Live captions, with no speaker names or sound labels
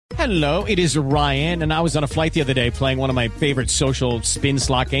Hello, it is Ryan, and I was on a flight the other day playing one of my favorite social spin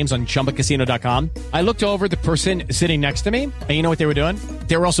slot games on ChumbaCasino.com. I looked over at the person sitting next to me, and you know what they were doing?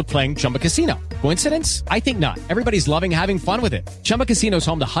 They were also playing Chumba Casino. Coincidence? I think not. Everybody's loving having fun with it. Chumba Casino is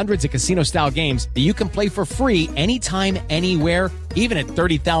home to hundreds of casino-style games that you can play for free anytime, anywhere, even at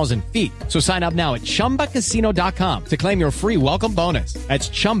 30,000 feet. So sign up now at ChumbaCasino.com to claim your free welcome bonus. That's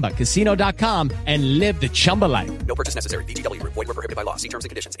ChumbaCasino.com and live the Chumba life. No purchase necessary. VGW. Void where prohibited by law. See terms and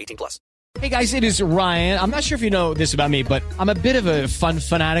conditions. 18+. Hey guys, it is Ryan. I'm not sure if you know this about me, but I'm a bit of a fun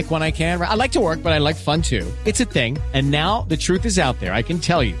fanatic when I can. I like to work, but I like fun too. It's a thing. And now the truth is out there. I can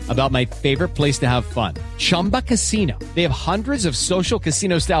tell you about my favorite place to have fun. Chumba Casino. They have hundreds of social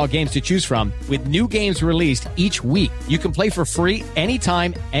casino style games to choose from with new games released each week. You can play for free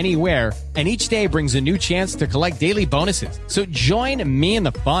anytime, anywhere. And each day brings a new chance to collect daily bonuses. So join me in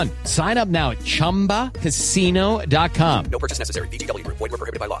the fun. Sign up now at ChumbaCasino.com. No purchase necessary. VGW. Void where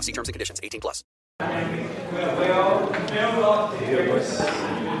prohibited by law. See terms and conditions. 18+.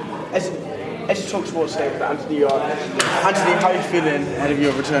 As you talk sports today with Anthony Yarde, Anthony, how are you feeling ahead of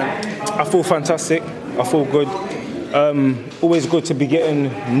your return? I feel fantastic. I feel good. Always good to be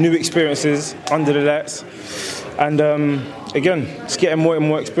getting new experiences under the lights. And again, just getting more and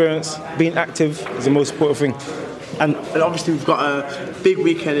more experience. Being active is the most important thing. And obviously we've got a big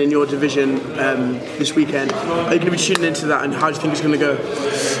weekend in your division this weekend. Are you going to be tuning into that, and how do you think it's going to go?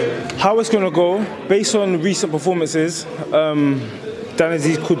 How it's going to go, based on recent performances,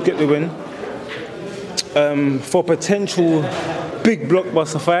 Azeez could get the win. For potential big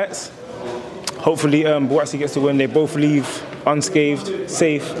blockbuster fights, hopefully Buatsi gets the win. They both leave unscathed,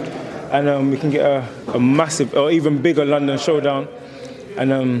 safe, and we can get a massive or even bigger London showdown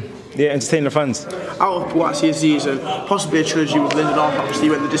and entertain the fans. Out of Buatsi, Azeez, and possibly a trilogy with Lyndon Arthur, obviously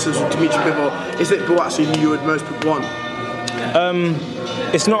you went the distance with Dimitri Bivol, is it Buatsi who you would most want?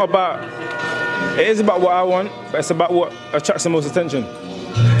 It's not about, it is about what I want, but it's about what attracts the most attention.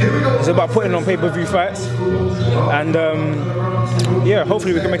 It's about putting on pay-per-view fights, and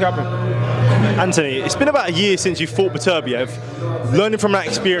hopefully we can make it happen. Anthony, it's been about a year since you fought Beterbiev. Learning from that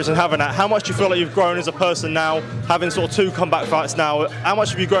experience and having that, how much do you feel like you've grown as a person now, having sort of 2 comeback fights now? How much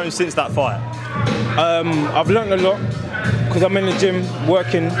have you grown since that fight? I've learned a lot because I'm in the gym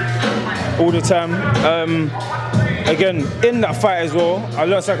working all the time. Again, in that fight as well, I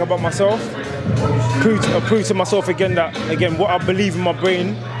learned something about myself. Prove to myself again that what I believe in my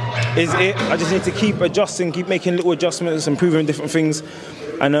brain is it. I just need to keep adjusting, keep making little adjustments, improving different things,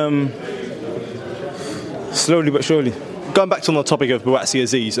 and slowly but surely. Going back to on the topic of Buatsi,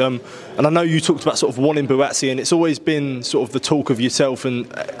 Azeez, and I know you talked about sort of wanting Buatsi, and it's always been sort of the talk of yourself,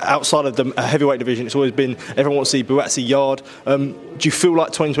 and outside of the heavyweight division, it's always been everyone wants to see Buatsi Yarde. Do you feel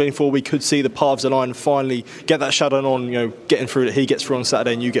like 2024 we could see the paths align and finally get that shadow on, getting through that he gets through on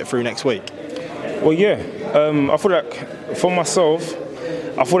Saturday and you get through next week? Well, yeah. I feel like for myself,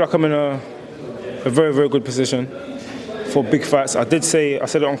 I feel like I'm in a very, very good position for big fights. I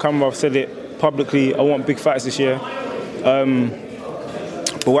said it on camera, I've said it publicly, I want big fights this year.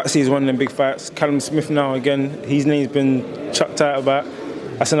 Buatsi is one of them big fights. Callum Smith now, again, his name's been chucked out about.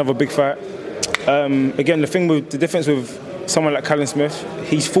 That's another big fight. Again, the difference with someone like Callum Smith,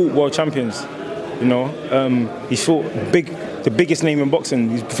 he's fought world champions. He's fought the biggest name in boxing.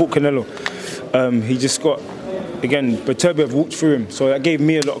 He's fought Canelo. He just got, again, Beterbiev walked through him, so that gave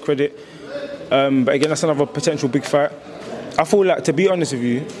me a lot of credit. But again, that's another potential big fight. I feel like, to be honest with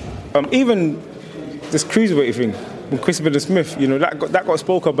you, even this cruiserweight thing with Chris Smith, that got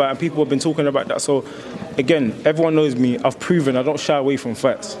spoken about and people have been talking about that. So again, everyone knows me. I've proven I don't shy away from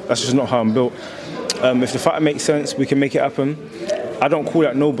fights. That's just not how I'm built. If the fight makes sense, we can make it happen. I don't call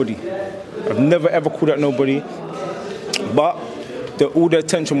out nobody. I've never ever called out nobody. But all the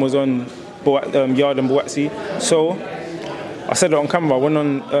attention was on Yarde and Buatsi. So I said it on camera. I went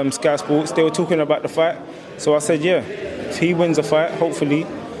on Sky Sports. They were talking about the fight. So I said, yeah, if he wins the fight, hopefully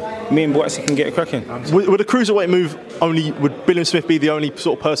me and Buatsi can get it cracking. Would a cruiserweight move would Billiam Smith be the only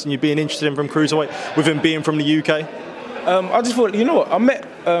sort of person you'd be interested in from cruiserweight, with him being from the UK? I just thought, I met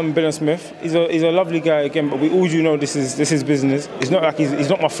Billiam Smith. He's a lovely guy again, but we all do know this is business. It's not like he's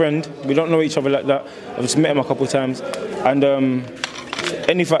not my friend. We don't know each other like that. I've just met him a couple of times, and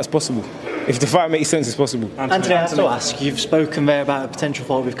any fight's possible. If the fight makes sense, it's possible. Anthony, I have to ask, you've spoken there about a potential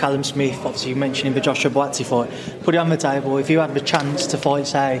fight with Callum Smith. Obviously, you mentioned the Joshua Buatsi fight. Put it on the table. If you had the chance to fight,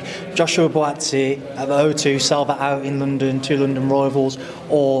 say, Joshua Buatsi at the O2, sell that out in London, 2 London rivals,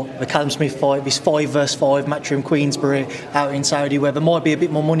 or the Callum Smith fight, this 5 versus 5 matchroom Queensbury out in Saudi, where there might be a bit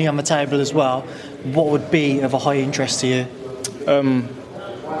more money on the table as well, what would be of a high interest to you?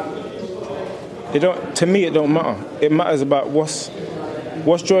 To me, it don't matter. It matters about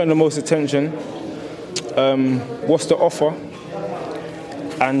what's drawing the most attention, what's the offer,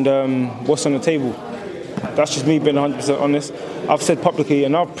 and what's on the table. That's just me being 100% honest. I've said publicly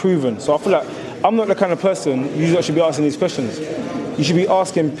and I've proven. So I feel like I'm not the kind of person you should be asking these questions. You should be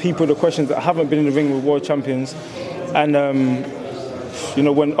asking people the questions that haven't been in the ring with world champions. And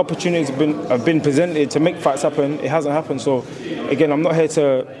when opportunities have been presented to make fights happen, it hasn't happened. So again, I'm not here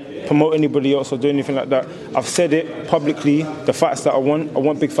to promote anybody else or do anything like that. I've said it publicly, the fights that I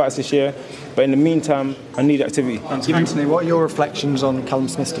want big fights this year, but in the meantime, I need activity. Anthony, what are your reflections on Callum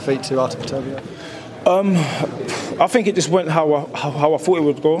Smith's defeat to Artur Beterbiev? I think it just went how I thought it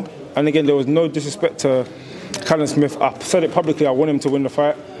would go. And again, there was no disrespect to Callum Smith. I said it publicly, I want him to win the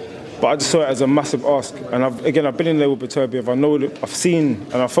fight, but I just saw it as a massive ask. And I've been in there with Beterbiev. I know that I've seen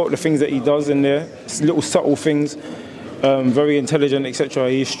and I felt the things that he does in there, little subtle things, very intelligent, etc.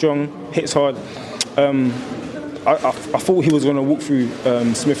 He's strong, hits hard. I thought he was going to walk through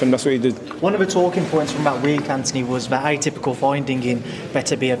Smith, and that's what he did. One of the talking points from that week, Anthony, was that atypical finding in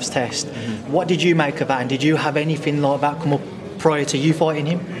Beterbiev's test. Mm-hmm. What did you make of that, and did you have anything like that come up prior to you fighting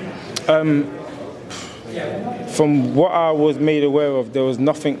him? From what I was made aware of, there was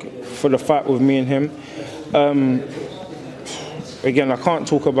nothing for the fight with me and him. Again, I can't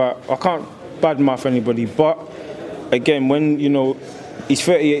badmouth anybody, but again, when he's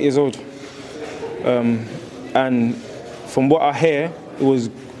 38 years old. And from what I hear, it was,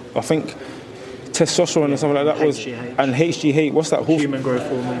 I think, testosterone or something like that HGH. And HGH. What's that? Human growth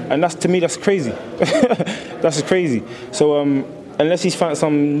hormone. And to me, that's crazy. That's crazy. So unless he's found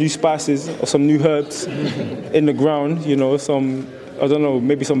some new spices or some new herbs in the ground, some, I don't know,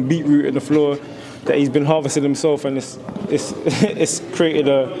 maybe some beetroot in the floor that he's been harvesting himself, and it's created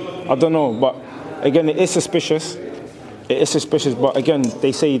I don't know. But again, it is suspicious. It is suspicious, but again,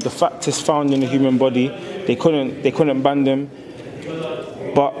 they say the fact is found in the human body. They couldn't ban them.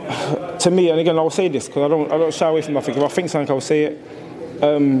 But to me, and again, I'll say this because I don't shy away from nothing. If I think something, I'll say it.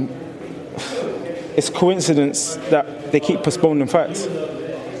 It's coincidence that they keep postponing fights.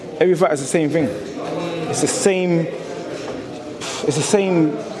 Every fight is the same thing. It's the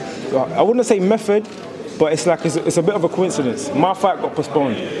same. I wouldn't say method, but it's a bit of a coincidence. My fight got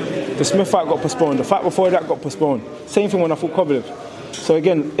postponed. The Smith fight got postponed. The fight before that got postponed. Same thing when I fought Kovalev. So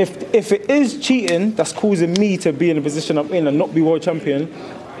again, if it is cheating that's causing me to be in the position I'm in and not be world champion,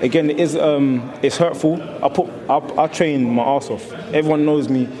 again, it's hurtful. I train my arse off. Everyone knows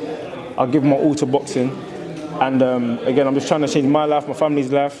me. I give my all to boxing. And again, I'm just trying to change my life, my family's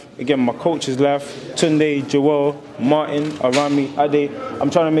life. Again, my coach's life. Tunde, Joel, Martin, around me, Ade.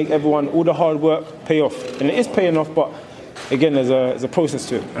 I'm trying to make everyone, all the hard work pay off. And it is paying off, but again, there's a process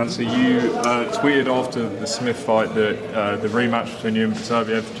to it. And so you tweeted after the Smith fight that the rematch between you and Beterbiev.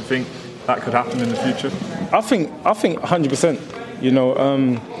 Do you think that could happen in the future? I think 100%.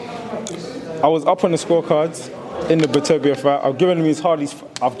 I was up on the scorecards in the Beterbiev fight. I've given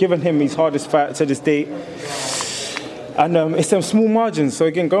him his hardest fight to this date, and it's them small margins. So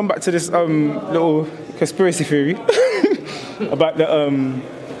again, going back to this little conspiracy theory about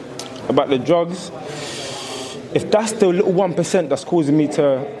the drugs. If that's the little 1% that's causing me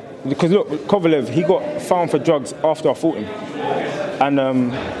to... Because look, Kovalev, he got found for drugs after I fought him. And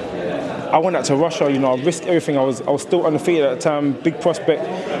I went out to Russia, I risked everything. I was still undefeated at the time, big prospect.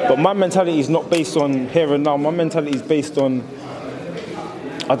 But my mentality is not based on here and now. My mentality is based on...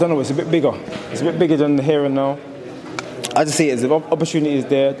 I don't know, it's a bit bigger. It's a bit bigger than the here and now. I just see it as an opportunity is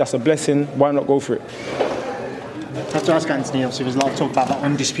there. That's a blessing. Why not go for it? I have to ask Anthony, obviously there's a lot of talk about that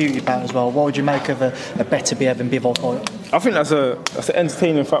undisputed bout as well. What would you make of a Beterbiev and Bivol fight? I think that's an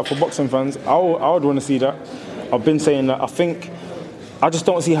entertaining fight for boxing fans. I would want to see that. I've been saying that. I just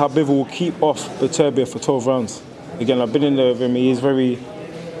don't see how Bivol will keep off Beterbiev for 12 rounds. Again, I've been in there with him. He's very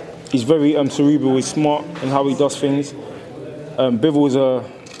cerebral. He's smart in how he does things. Bivol's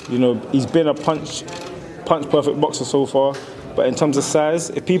he's been a punch perfect boxer so far. But in terms of size,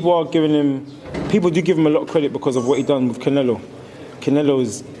 if people do give him a lot of credit because of what he done with Canelo. Canelo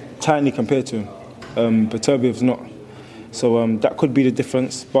is tiny compared to him. Beterbiev's not. So that could be the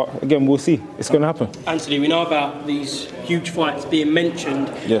difference. But again, we'll see. It's going to happen. Anthony, we know about these huge fights being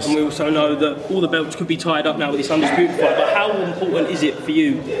mentioned. Yes. And we also know that all the belts could be tied up now with this undisputed fight. But how important is it for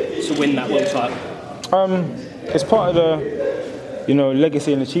you to win that world title? It's part of the,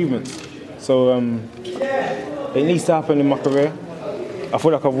 legacy and achievements. So it needs to happen in my career. I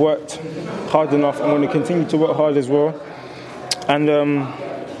feel like I've worked hard enough. I'm going to continue to work hard as well. And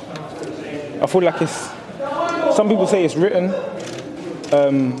I feel like some people say it's written.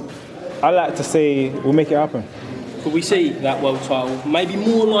 I like to say we'll make it happen. Could we see that world title maybe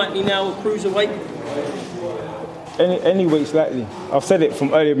more likely now at cruiserweight? any weight slightly. I've said it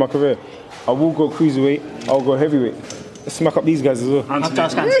from early in my career. I will go cruiserweight, I'll go heavyweight. Smack up these guys as well. I have to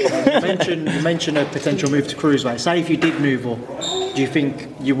ask Anthony, you mentioned a potential move to cruiserweight. Say if you did move up, do you think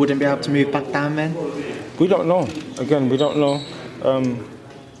you wouldn't be able to move back down then? We don't know. Again, we don't know.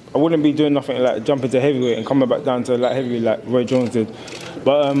 I wouldn't be doing nothing like jumping to heavyweight and coming back down to light heavyweight like Roy Jones did.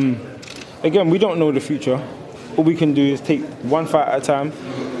 But again, we don't know the future. All we can do is take one fight at a time.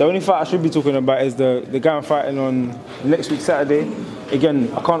 The only fight I should be talking about is the guy I'm fighting on next week, Saturday.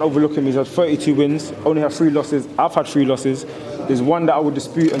 Again, I can't overlook him. He's had 32 wins, only have 3 losses. I've had 3 losses. There's one that I would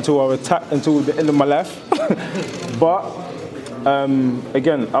dispute until the end of my life. But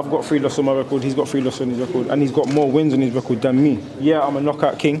again, I've got 3 losses on my record. He's got 3 losses on his record, and he's got more wins on his record than me. Yeah, I'm a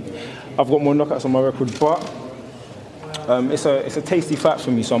knockout king. I've got more knockouts on my record, but it's a tasty fight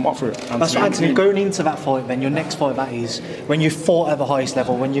for me, so I'm up for it. That's right, Anthony. Going into that fight, then your next fight, that is when you fought at the highest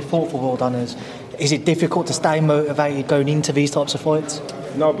level, when you fought for world honours. Is it difficult to stay motivated going into these types of fights?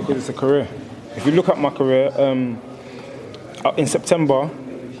 No, because it's a career. If you look at my career, in September,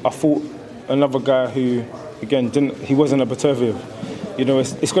 I fought another guy who, again, he wasn't a Beterbiev. You know,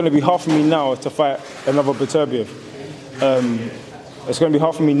 it's going to be hard for me now to fight another Beterbiev. It's going to be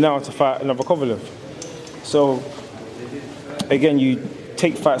hard for me now to fight another Kovalev. So, again, you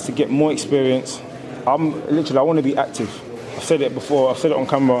take fights to get more experience. I want to be active. I've said it before, I've said it on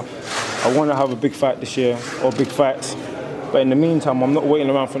camera. I want to have a big fight this year, or big fights. But in the meantime, I'm not waiting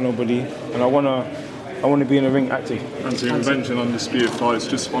around for nobody, and I want to be in the ring active. Anthony, you mentioned undisputed fights.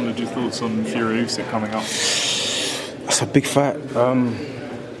 Just wondered your thoughts on Fury Usyk coming up. That's a big fight.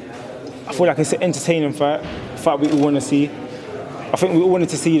 I feel like it's an entertaining fight, a fight we all want to see. I think we all wanted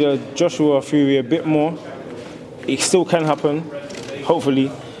to see the Joshua Fury a bit more. It still can happen, hopefully.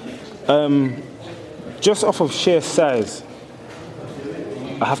 Just off of sheer size,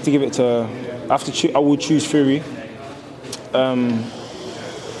 I will choose Fury. The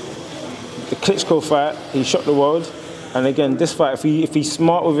Klitschko fight, he shocked the world. And again, this fight, if he's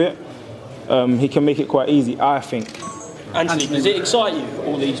smart with it, he can make it quite easy, I think. Anthony, does it excite you,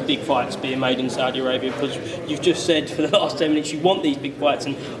 all these big fights being made in Saudi Arabia? Because you've just said for the last 10 minutes you want these big fights,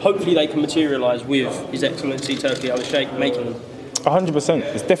 and hopefully they can materialise with His Excellency Turki Al-Sheikh making them. 100%.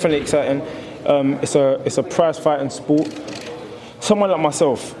 It's definitely exciting. It's a prize fighting sport. Someone like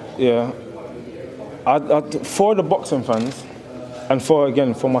myself, yeah, for the boxing fans, and for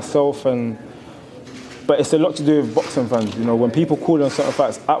myself, but it's a lot to do with boxing fans. You know, when people call on certain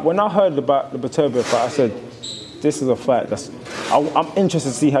fights, when I heard about the Beterbiev fight, I said, this is a fight I'm interested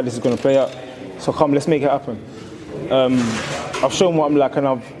to see how this is going to play out. So come, let's make it happen. I've shown what I'm like,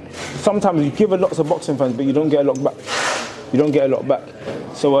 and sometimes you give a lot to boxing fans, but you don't get a lot back.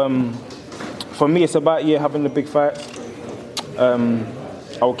 So for me, it's about having the big fight. I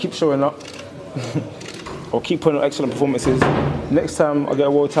will keep showing up. I'll keep putting on excellent performances. Next time I get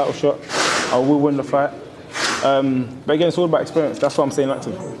a world title shot, I will win the fight. But again, it's all about experience. That's why I'm staying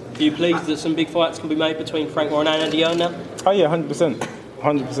active. Are you pleased that some big fights can be made between Frank Warren and Eddie Hearn now? Oh yeah, 100%.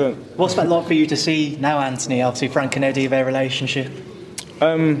 100%. What's that like for you to see now, Anthony? Obviously, Frank and Eddie, their relationship.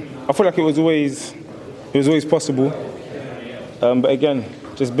 I feel like it was always possible. But again,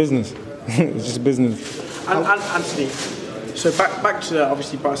 just business. It's just business. And Anthony, so back to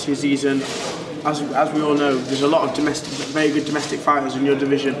obviously Buatsi, Azeez, and as we all know, there's a lot of very good domestic fighters in your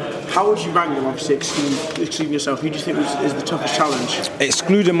division. How would you rank them, obviously excluding yourself? Who do you think is the toughest challenge?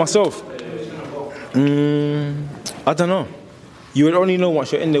 Excluding myself? I don't know. You would only know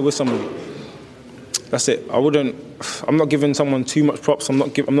once you're in there with somebody. That's it. I'm not giving someone too much props. I'm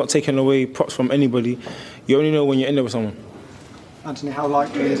not taking away props from anybody. You only know when you're in there with someone. Anthony, how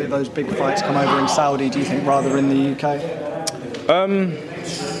likely is it those big fights come over in Saudi, do you think, rather in the UK?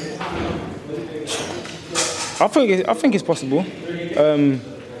 I think it's possible.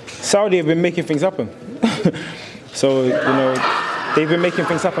 Saudi have been making things happen. So, you know, they've been making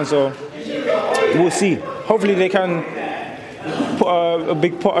things happen, so we'll see. Hopefully they can put a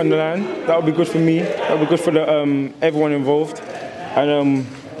big pot on the line. That would be good for me. That would be good for everyone involved. And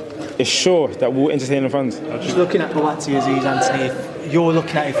it's sure that we'll entertain the fans. Just looking at Buatsi, Azeez, Anthony, if you're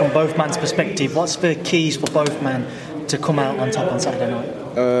looking at it from both men's perspective, what's the keys for both men to come out on top on Saturday night?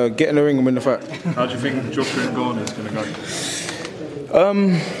 Get in the ring and win the fight. How do you think Joshua Ngannou is going to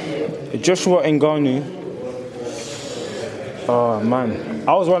go? Joshua Ngannou. Oh man,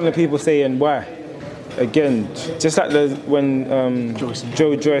 I was one of the people saying why. Again, just like when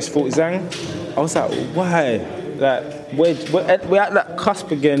Joe Joyce fought Zhang, I was like, why? Like we're at that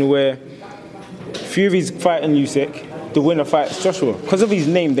cusp again where Fury's fighting Usyk, the winner fights Joshua. Because of his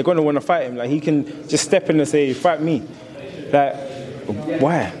name, they're going to want to fight him. Like he can just step in and say, fight me. Like,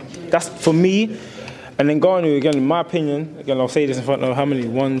 why? That's for me. And then Ngannou, again, in my opinion, again, I'll say this in front of how many?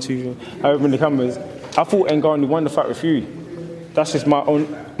 1, 2, however many cameras. I thought Ngannou won the fight with Fury. That's just my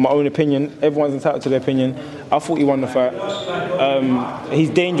own opinion. Everyone's entitled to their opinion. I thought he won the fight. He's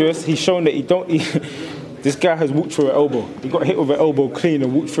dangerous. He's shown that this guy has walked through an elbow. He got hit with an elbow clean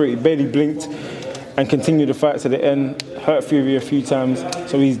and walked through it. He barely blinked and continued the fight to the end. Hurt Fury a few times.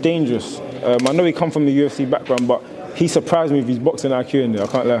 So he's dangerous. I know he come from the UFC background, but he surprised me with his boxing IQ in there. I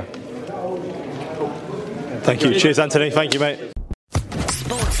can't lie. Thank you. Cheers, Anthony. Thank you, mate.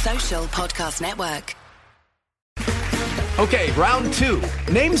 Sports Social Podcast Network. Okay, round 2.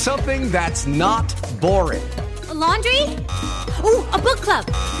 Name something that's not boring. A laundry? Ooh, a book club.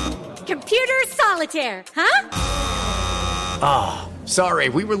 Computer solitaire, huh? Ah, oh, sorry.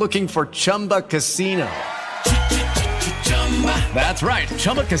 We were looking for Chumba Casino. That's right.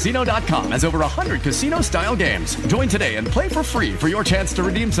 ChumbaCasino.com has over 100 casino-style games. Join today and play for free for your chance to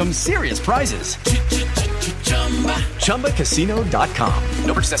redeem some serious prizes. ChumbaCasino.com.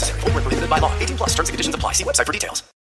 No purchase necessary. Void where prohibited by law. 18+ terms and conditions apply. See website for details.